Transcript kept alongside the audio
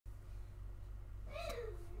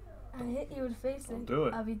I hit you in the face. Don't do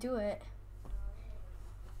it. I'll be do it.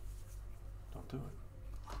 Don't do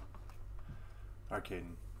it. Alright,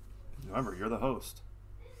 Caden. Remember, you're the host.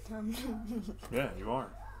 Yeah, you are.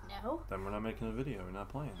 No. Then we're not making a video. We're not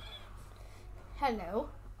playing. Hello.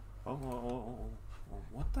 Oh,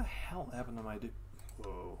 what the hell happened to my dude?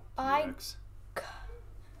 Whoa. I- T-Rex.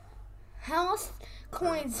 How much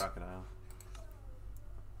coins Crocodile.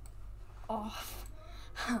 off?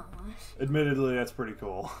 How much? Admittedly, that's pretty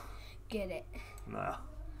cool. Get it. Nah.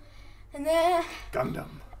 And then,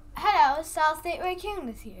 Gundam. hello, South State Raccoon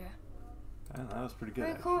is here. Yeah, that was pretty good.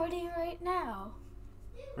 We're recording right now.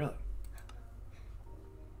 Really?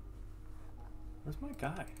 Where's my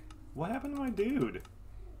guy? What happened to my dude?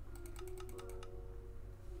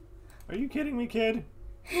 Are you kidding me, kid?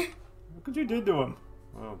 Look what you did to him.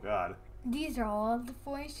 Oh, God. These are all the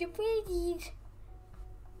forest pretties.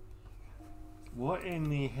 What in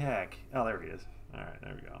the heck? Oh, there he is. Alright,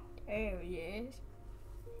 there we go. There he is.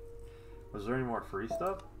 Was there any more free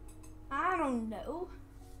stuff? I don't know.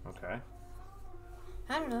 Okay.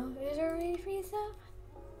 I don't know. Is there any free stuff?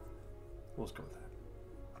 We'll just go with that.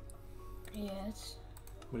 Yes.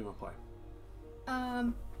 What do you want to play?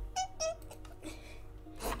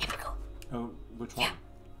 Here we go. Oh, which one?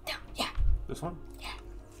 No, yeah. This one? Yeah.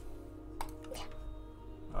 Yeah.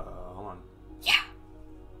 Hold on. Yeah.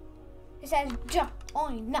 It says jump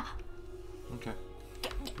on now. Okay.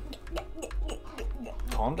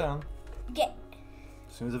 Calm down. Get.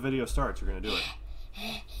 As soon as the video starts, you're going to do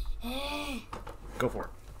it. Go for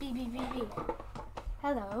it. Beep, beep, beep, beep.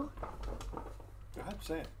 Hello. Go ahead,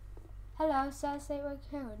 say it. Hello, South State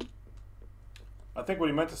Raccoon. I think what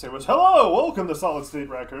he meant to say was, hello, welcome to Solid State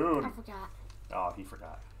Raccoon. I forgot. Oh, he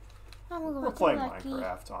forgot. I'm gonna go We're with playing Lucky.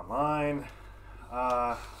 Minecraft online.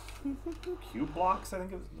 Cube Blocks, I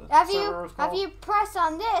think it was the After server was called. you press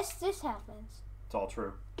on this happens. It's all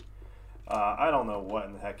true. I don't know what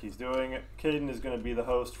in the heck he's doing. Caden is going to be the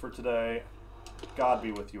host for today. God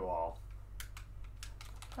be with you all.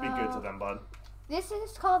 Be good to them, bud. This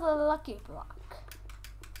is called a Lucky Block.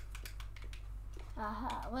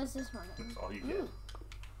 What's this one? That's all you get.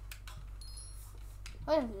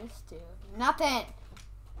 What does this do? Nothing.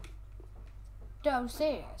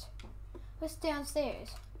 Downstairs. What's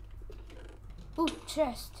downstairs? Ooh,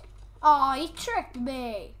 chest. Oh, he tricked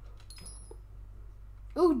me.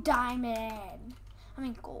 Ooh, diamond. I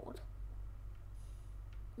mean gold.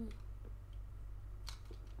 Ooh.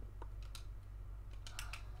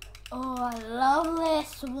 Oh, I love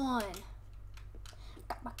this one.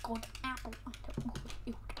 Got my gold apple.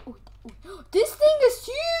 This thing is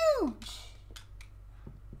huge.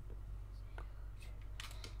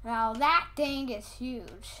 Now that thing is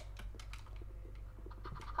huge.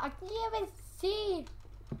 I can't even see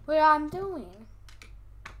what I'm doing.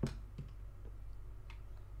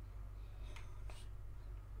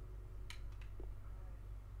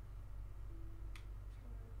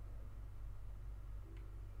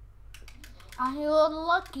 I feel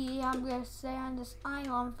lucky I'm gonna stay on this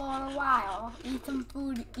island for a while. Eat some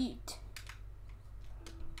food to eat.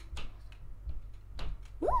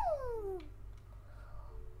 Woo!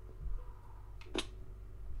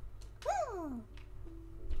 Woo!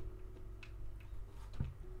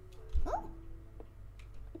 Woo!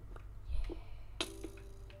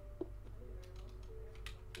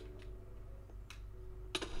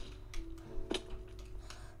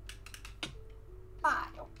 I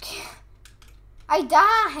don't care. I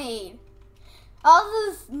died. All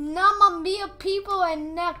these Namambia people are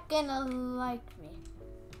not gonna like me.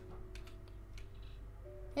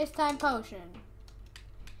 This time potion.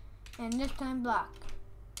 And this time block.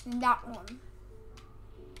 And that one.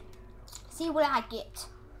 See what I get.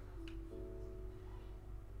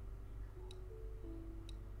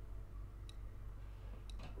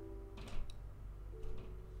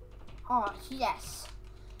 Oh, yes.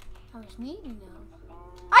 I was needing them.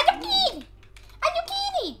 I don't need!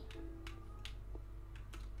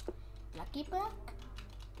 Lucky block.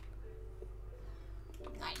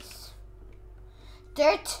 Nice.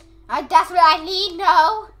 Dirt. That's what I need.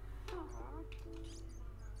 No.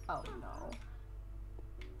 Oh no.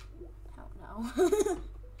 Oh no.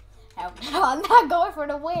 Oh no. I'm not going for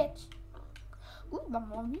the witch. Ooh,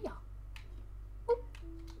 mamma mia. Ooh.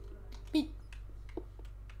 Beep.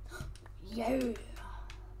 Yeah.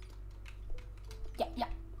 Yeah, yeah.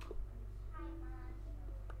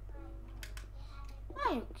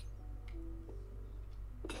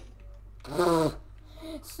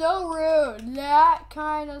 So rude. That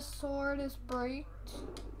kind of sword is breaked.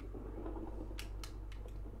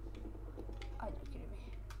 Are you kidding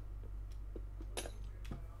me?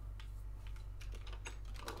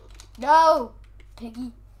 No,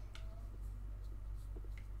 piggy.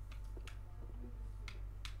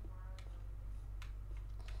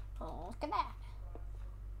 Look at that.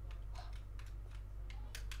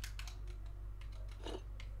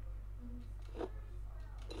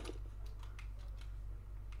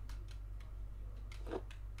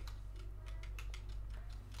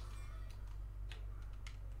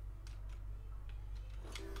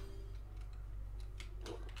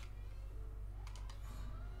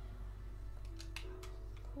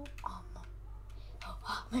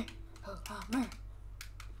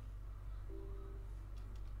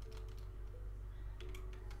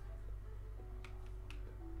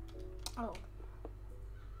 Oh.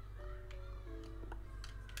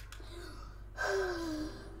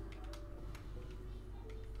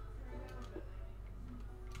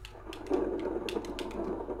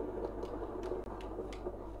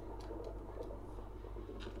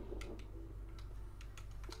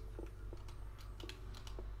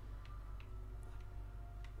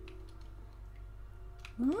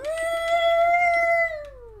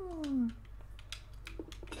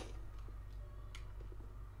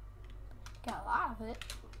 Got a lot of it.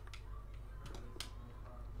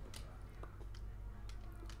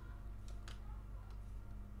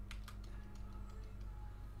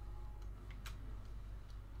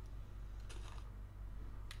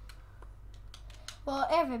 Well,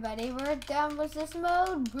 everybody, we're done with this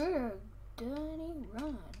mode. We're done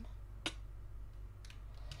run.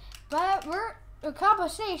 But we're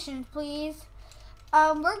conversations, please.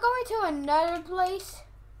 We're going to another place.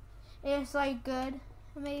 It's like good,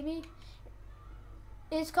 maybe.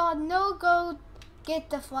 It's called No Go Get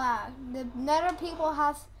the Flag. The Nether people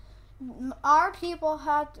has, our people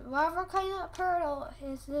have, whatever kind of turtle it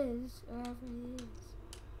is, wherever it is.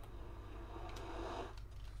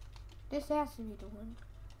 This has to be the one.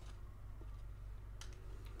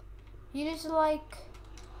 You just like,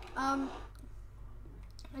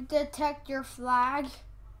 detect your flag.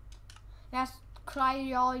 That's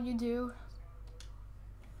probably all you do.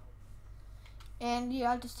 And you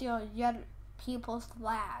have to steal other people's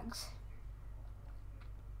flags.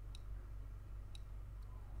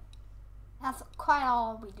 That's quite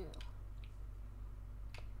all we do.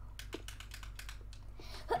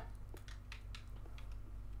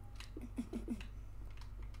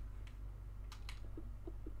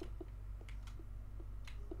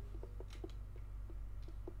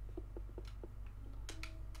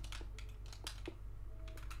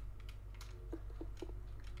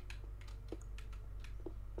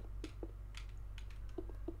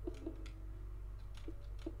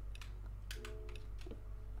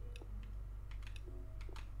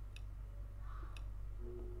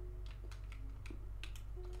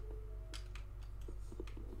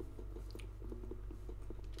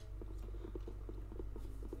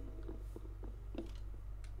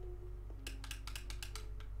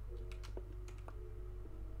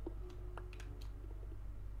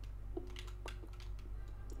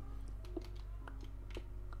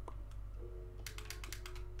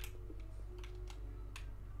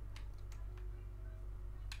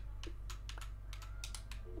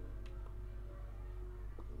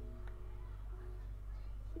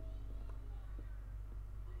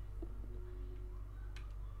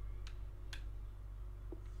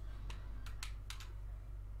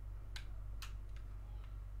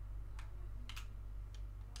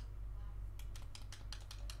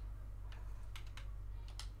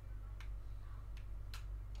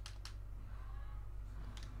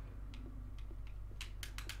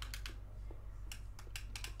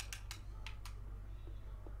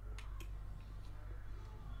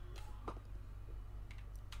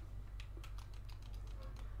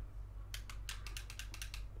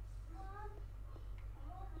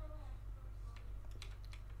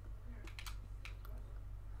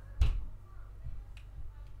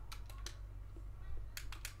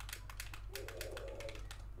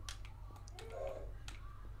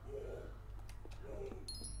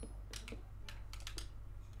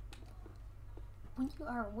 When you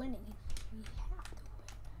are winning, we have to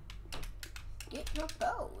win. Get your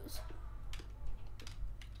bows.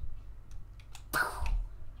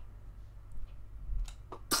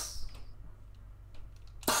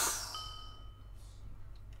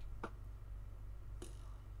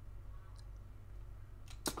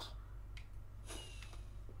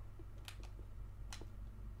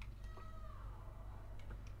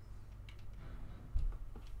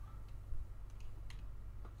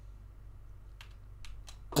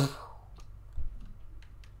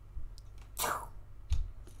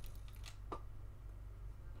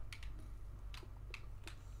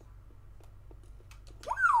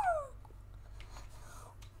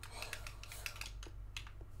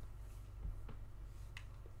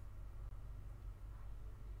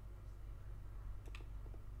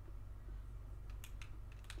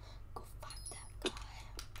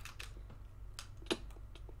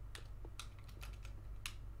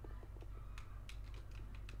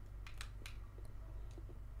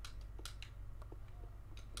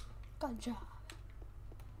 Good job.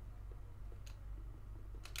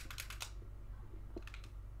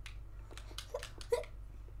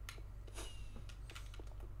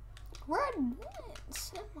 Red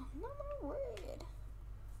wins. Number red.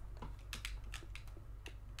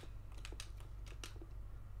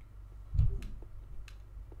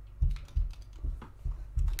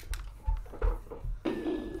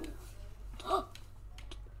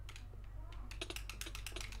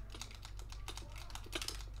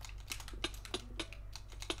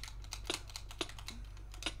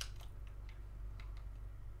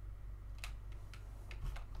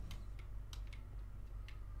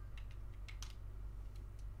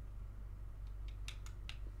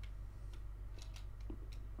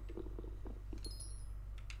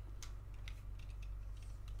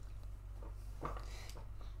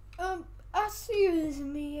 Excuse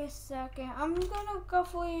me a second. I'm gonna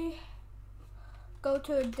go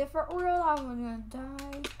to a different world. I'm gonna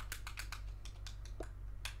die.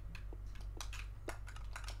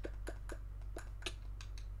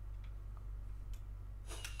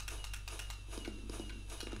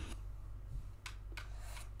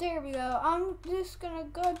 There we go. I'm just gonna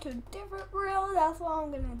go to a different world. That's what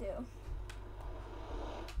I'm gonna do.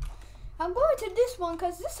 I'm going to this one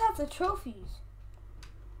because this has the trophies.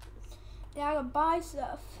 Yeah, I can buy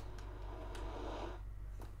stuff.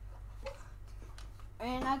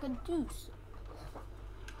 And I can do stuff.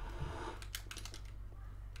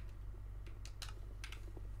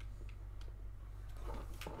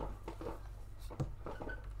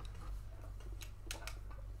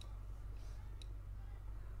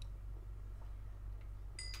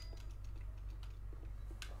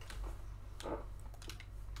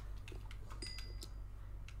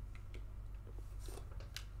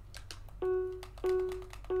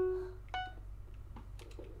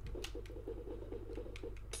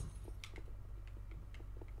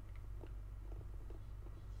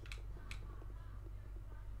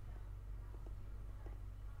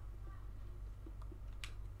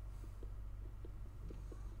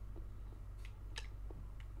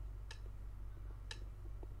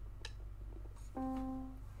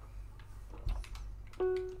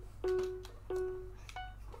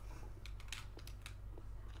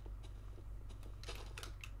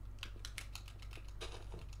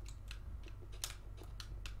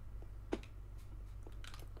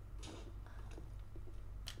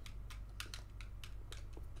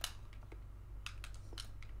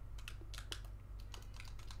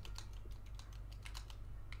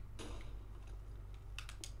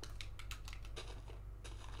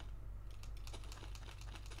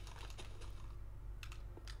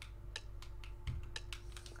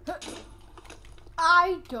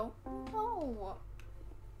 I don't know.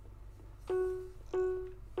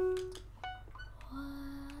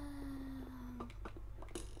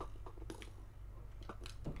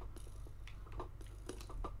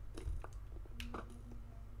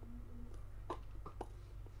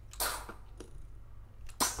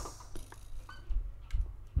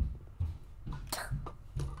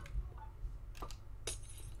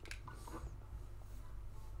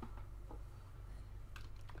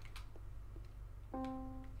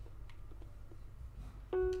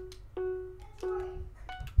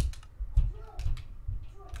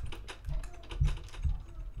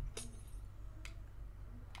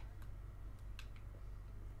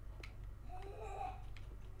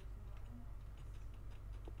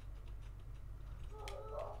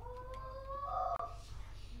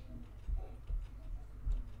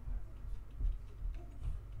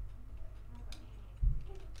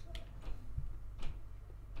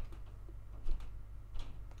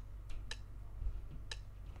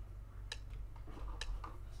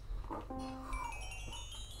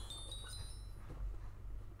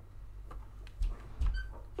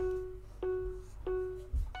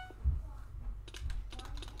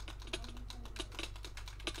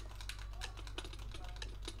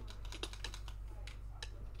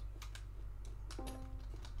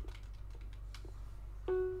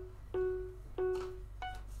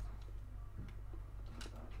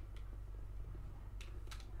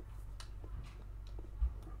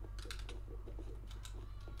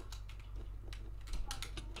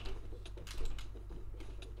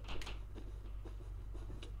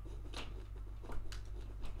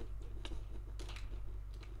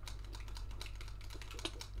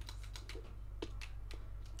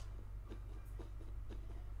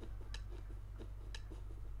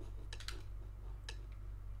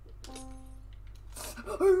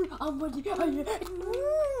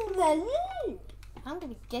 I'm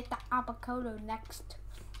gonna get the avocado next.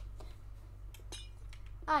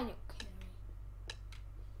 Are you kidding me?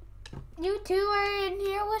 You two are in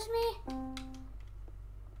here with me?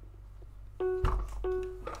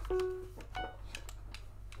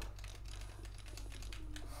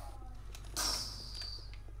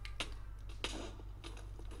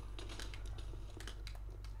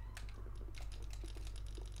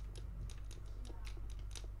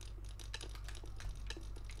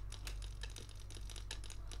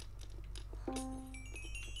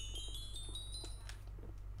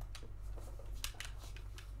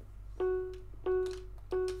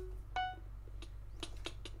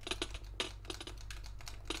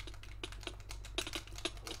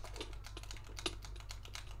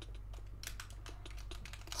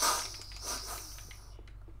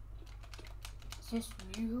 Just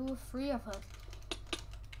you, three of us.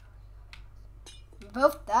 We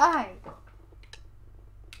both died.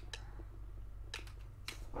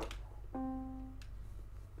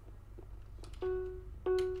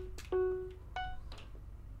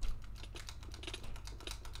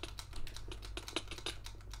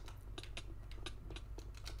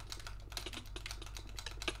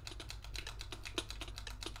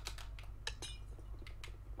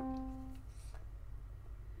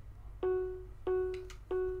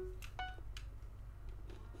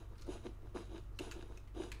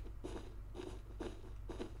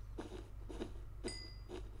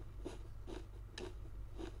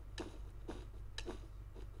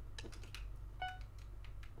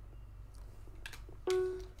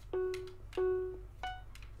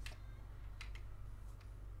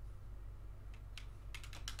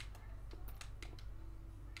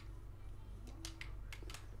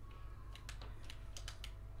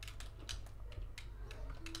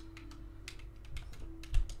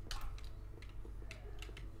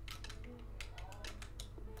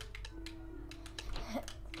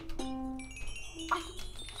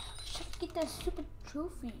 Get that stupid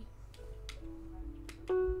trophy.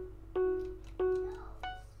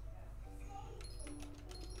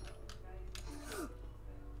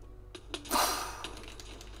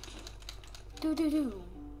 Do do do.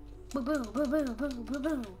 Boo boo boo boo boo boo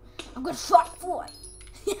boo. I'm gonna shot for it.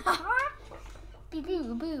 Boo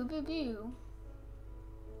boo boo boo boo.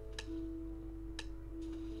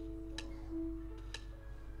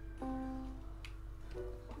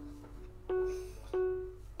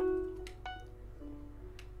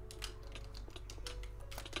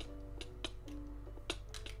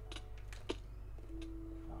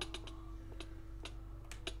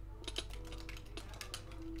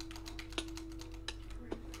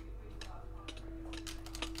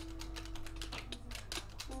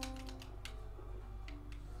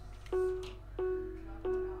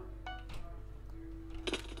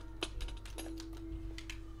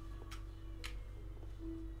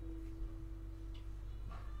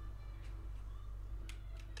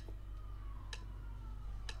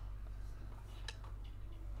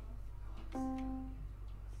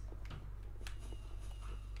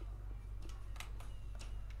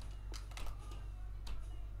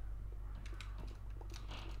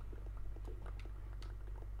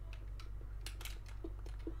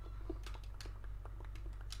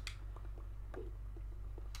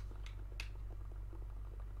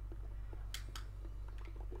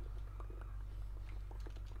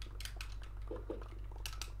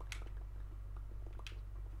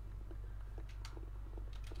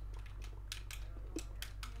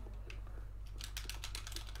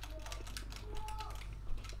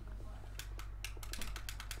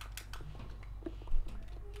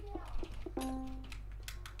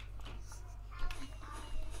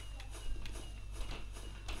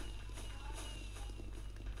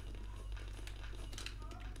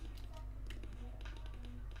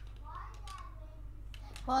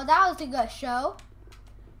 Well, that was a good show.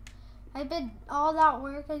 I did all that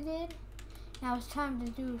work I did. Now it's time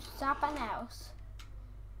to do something else.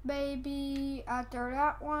 Maybe after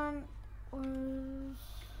that one was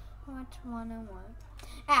which one and what?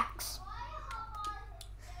 Axe.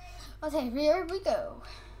 Okay, here we go.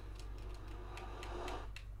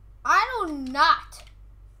 I do not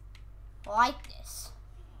like this.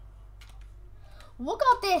 Look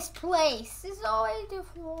at this place. It's already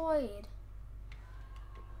destroyed.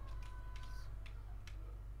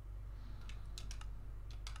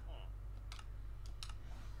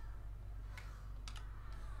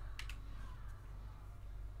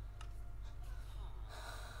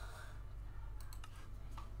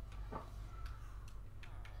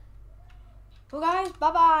 Well, guys,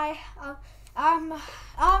 bye-bye.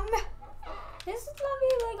 This is gonna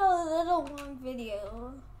be like a little long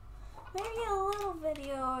video. Maybe a little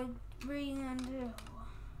video we're gonna do.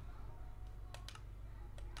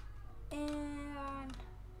 And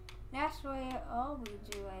That's what I always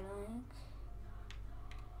do, I think.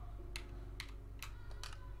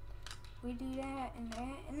 We do that and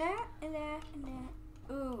that and that and that and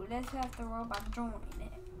that. Ooh, let's have the robot join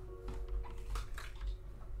it.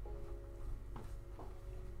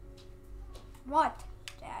 What,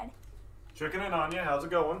 Dad? Checking in on you. How's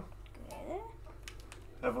it going?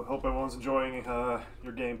 Good. Hope everyone's enjoying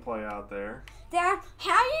your gameplay out there. Dad,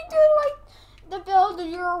 how you do like the build of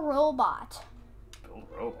your robot? Build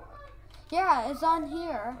a robot? Yeah, it's on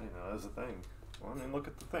here. You know, that's the thing. Well, I mean, look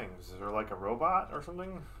at the things. Is there like a robot or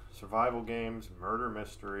something? Survival games, murder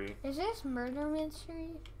mystery. Is this murder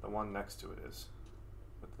mystery? The one next to it is.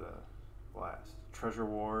 With the glass. Treasure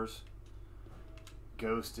Wars.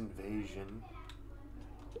 Ghost Invasion.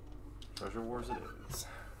 Treasure Wars it is.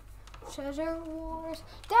 Treasure Wars.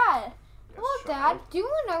 Dad! Yes, Hello, Dad. Do you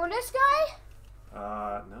know this guy?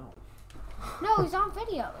 No. No, he's on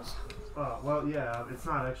videos. Well, yeah, it's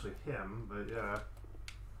not actually him, but yeah.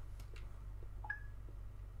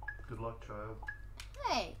 Good luck, child.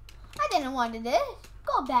 Hey, I didn't want to do this.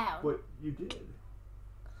 Go down. What, you did?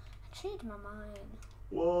 I changed my mind.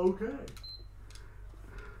 Well, okay.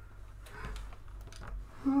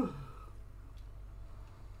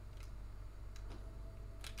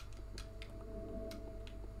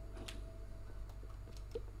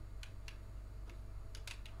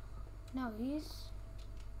 No, he's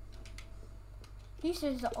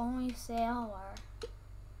just the only sailor.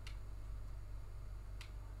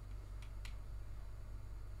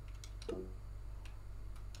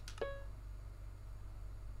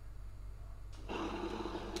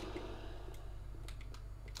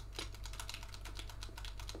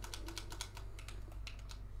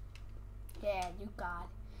 Yeah, you got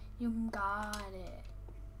it.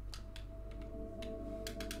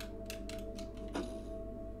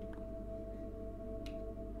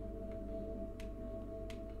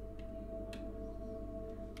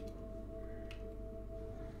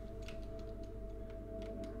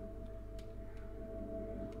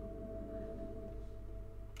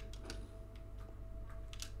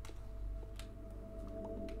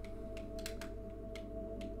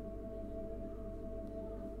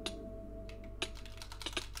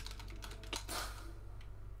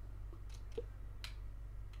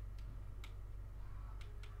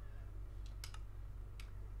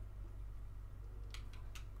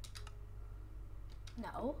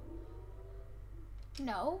 No.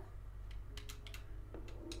 No.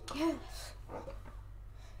 Yes.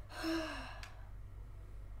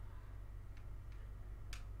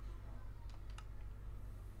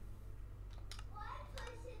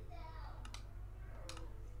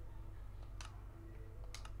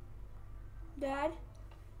 Dad?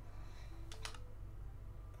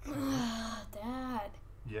 Dad.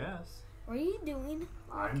 Yes. What are you doing?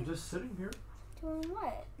 I'm just sitting here. Doing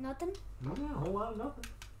what? Nothing? Yeah, a whole lot of nothing.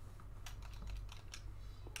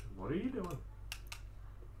 What are you doing?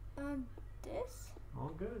 This?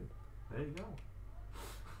 All good. There you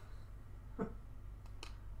go.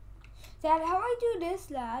 Dad, how do I do this,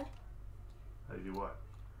 Dad? How do you do what?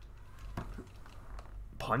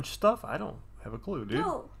 Punch stuff? I don't have a clue, dude.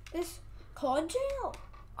 No, it's called jail.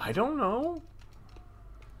 I don't know.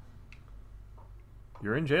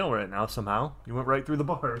 You're in jail right now somehow. You went right through the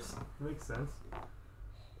bars. Makes sense.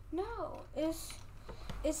 No, it's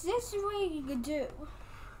this way you could do.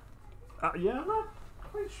 Yeah, I'm not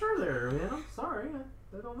quite sure there, man. I'm sorry.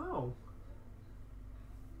 I don't know.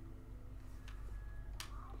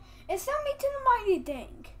 It sent me to the mighty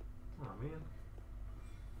thing. Oh, man.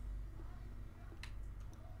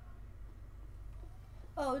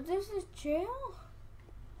 Oh, this is jail?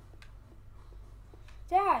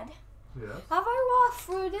 Dad, Yes? have I walked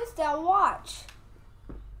through this? Dad, watch.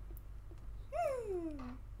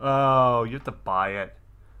 Oh, you have to buy it.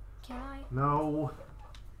 Can I? No.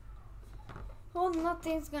 Well,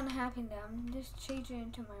 nothing's gonna happen to them. Just change it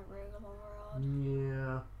into my regular world.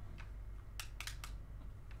 Yeah.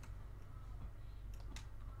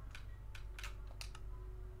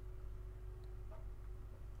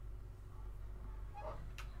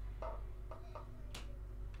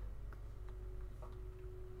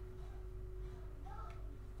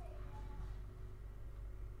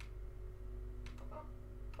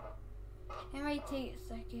 It might take a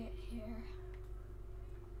second here.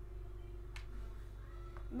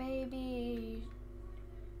 Maybe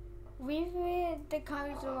we read the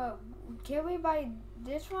comments about can we buy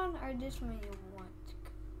this one or this one you want?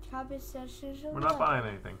 Comment section. We're not buying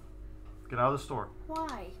anything. Get out of the store.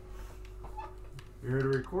 Why? You're here to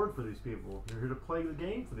record for these people. You're here to play the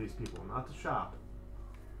game for these people, not to shop.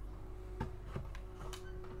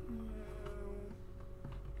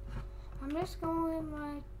 I'm just going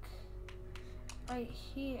like right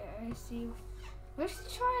here. I see. Let's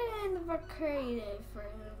try it in the creative for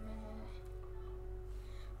a minute.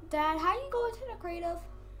 Dad, how do you go into the creative?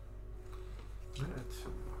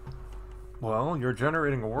 Well, you're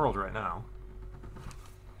generating a world right now.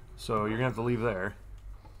 So you're gonna have to leave there.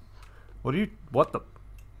 What the?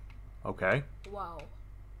 Okay. Wow.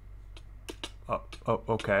 Oh,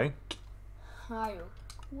 okay.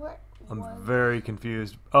 What? I'm very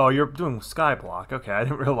confused. Oh, you're doing Skyblock. Okay, I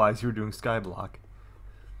didn't realize you were doing Skyblock.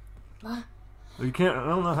 What? You can't. I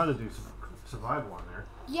don't know how to do survival on there.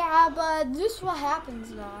 Yeah, but this is what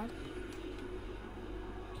happens, Dad.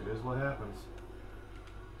 It is what happens.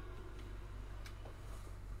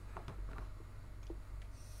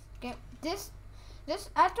 Okay, this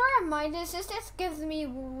after I mine this just gives me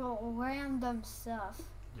random stuff.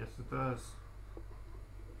 Yes, it does.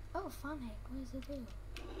 Oh, fun egg. What does it do?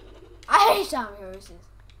 I hate zombie horses.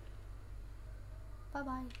 Bye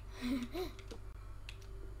bye.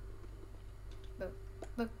 Boo,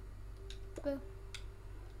 boo, boo.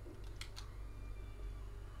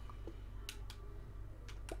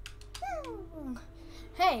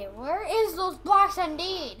 Hey, where is those blocks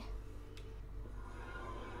indeed?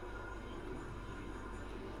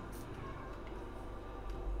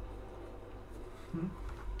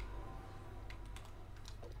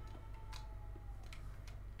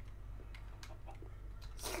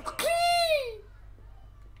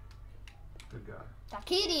 Good guy. The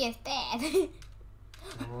kitty is dead.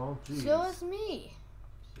 Oh, jeez. So is me.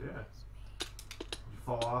 Yeah. Did you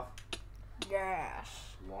fall off? Yes.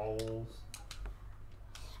 Lols.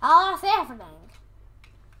 I lost everything.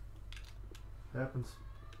 Happens.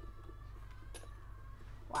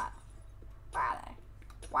 Waddle.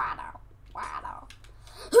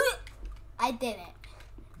 I did it.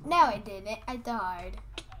 No, I didn't. I died.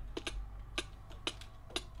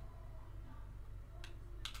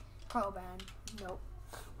 Crowban. Nope.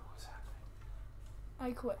 What's happening?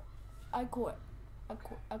 I quit.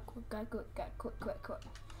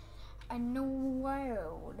 A new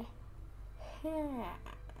world.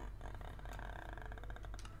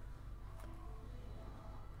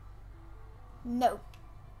 No.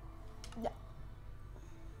 No.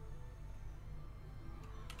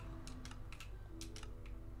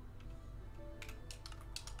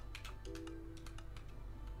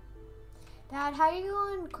 Dad, how are you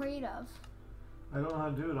going creative? I don't know how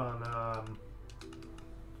to do it on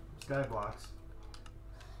Skyblocks.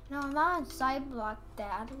 No, I'm not on Sideblock,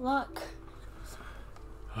 Dad. Look.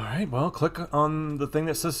 Alright, well, click on the thing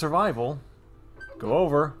that says survival. Go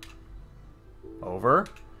over. Over.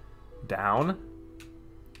 Down.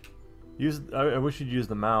 I wish you'd use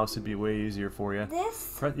the mouse. It'd be way easier for you.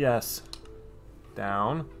 This? Yes.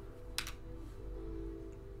 Down.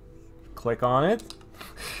 Click on it.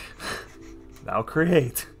 Now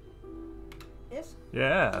create. This?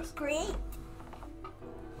 Yes. Create.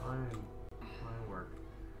 Fine work.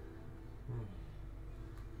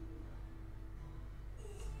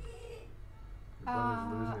 Your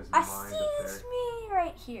brother's losing his mind up there. Excuse me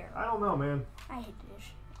right here. I don't know, man. I hate this.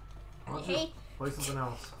 Why don't I you hate play something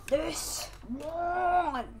else? this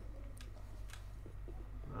one.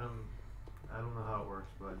 I don't know how it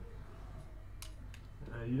works, but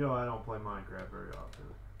you know I don't play Minecraft very often.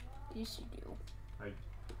 Yes, you do. I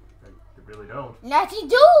really don't. Yes, you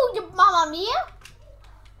do, you Mamma Mia.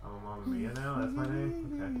 I'm a Mamma Mia now. That's my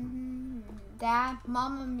name. Okay. Dad,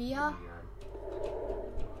 Mamma Mia.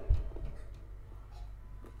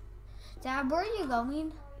 Dad, where are you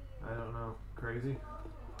going? I don't know. Crazy?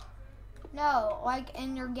 No, like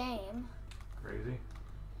in your game. Crazy?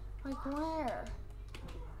 Like where?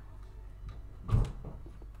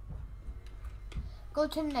 Go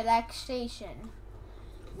to the next station.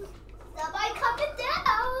 Somebody coming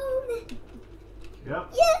down!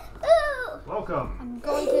 Yep. Yahoo! Welcome. I'm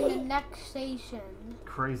going to the next station.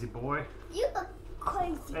 Crazy boy. You a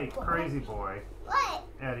crazy Hey, boy. crazy boy. What?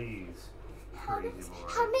 At ease. Crazy boy.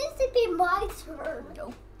 How does it be my turn?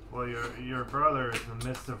 No. Well, your brother is in the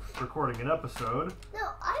midst of recording an episode.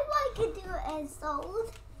 No, I like to do it as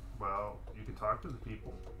old. Well, you can talk to the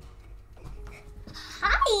people.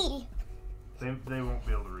 Hi! They won't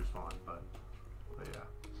be able to respond, but yeah.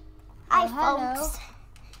 Hi, folks.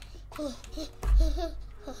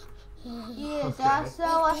 He is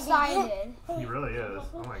so excited. He really is.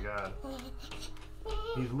 Oh my god.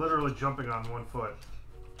 He's literally jumping on one foot.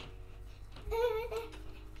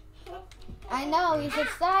 I know, he's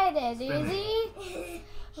excited, is he?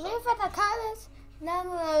 Leave in the comments. None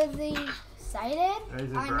of the excited.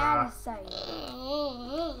 I'm not excited.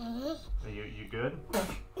 You good?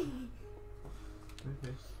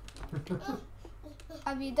 Okay.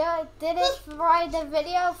 If you didn't fry the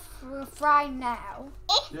video, fry now.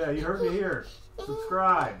 Yeah, you heard me here.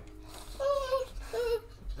 Subscribe.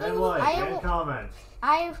 And like, and comment.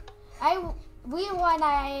 We want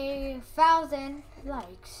 1,000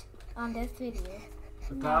 likes on this video.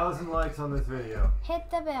 1,000 likes on this video. Hit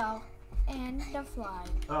the bell and the fly.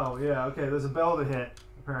 Oh, yeah, okay, there's a bell to hit,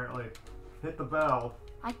 apparently. Hit the bell.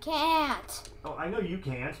 I can't. Oh, I know you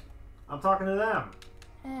can't. I'm talking to them.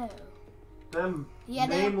 Oh. Them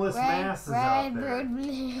nameless masses out there. Red,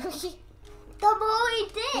 blue. The boy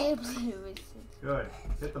did. Blue. Good.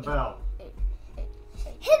 Hit the bell.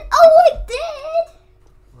 Hit. Oh, I did.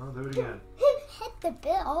 Well, do it again. Hit the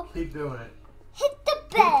bell. Keep doing it. Hit the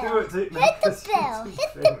bell. Keep doing it. Hit the bell.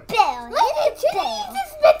 Hit the bell. Hit the bell.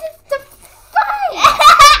 This fight.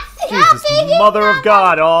 Jesus, mother of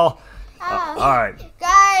God, all. All right.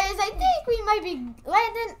 Guys, I think we might be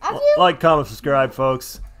landing. Like, comment, subscribe,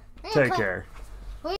 folks. Take care.